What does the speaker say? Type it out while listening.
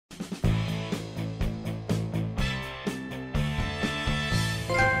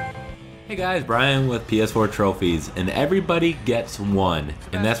Hey guys, Brian with PS4 Trophies, and everybody gets one.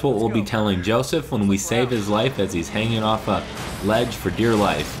 And that's what we'll be telling Joseph when we save his life as he's hanging off a ledge for dear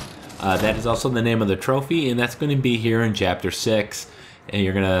life. That is also the name of the trophy, and that's going to be here in Chapter 6. And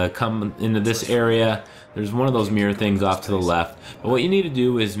you're going to come into this area. There's one of those mirror things off to the left. But what you need to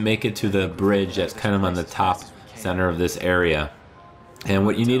do is make it to the bridge that's kind of on the top center of this area. And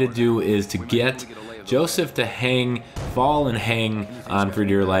what you need to do is to get Joseph to fall and hang on for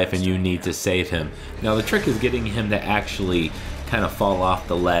dear life, and you need to save him. Now the trick is getting him to actually kind of fall off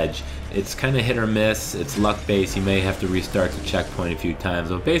the ledge. It's kind of hit or miss, it's luck based, you may have to restart the checkpoint a few times,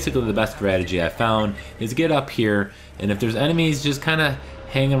 but basically the best strategy I found is get up here, and if there's enemies just kind of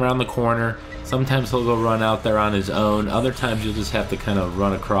hang around the corner. Sometimes he'll go run out there on his own, other times you'll just have to kind of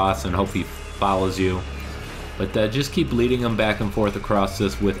run across and hope he follows you. But just keep leading him back and forth across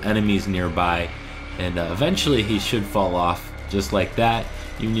this with enemies nearby. And eventually he should fall off just like that.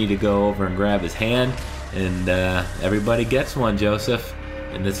 You need to go over and grab his hand, and everybody gets one, Joseph,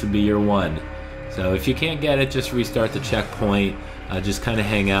 and this would be your one. So if you can't get it, just restart the checkpoint, just kind of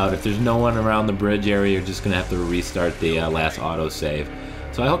hang out. If there's no one around the bridge area, you're just gonna have to restart the last autosave.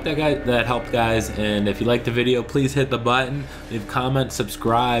 So I hope that helped, guys, and if you liked the video, please hit the button, leave a comment,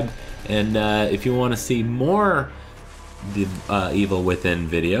 subscribe, and if you want to see more Evil Within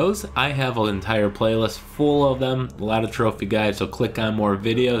videos, I have an entire playlist full of them, a lot of trophy guides, so click on more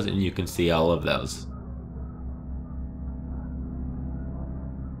videos and you can see all of those.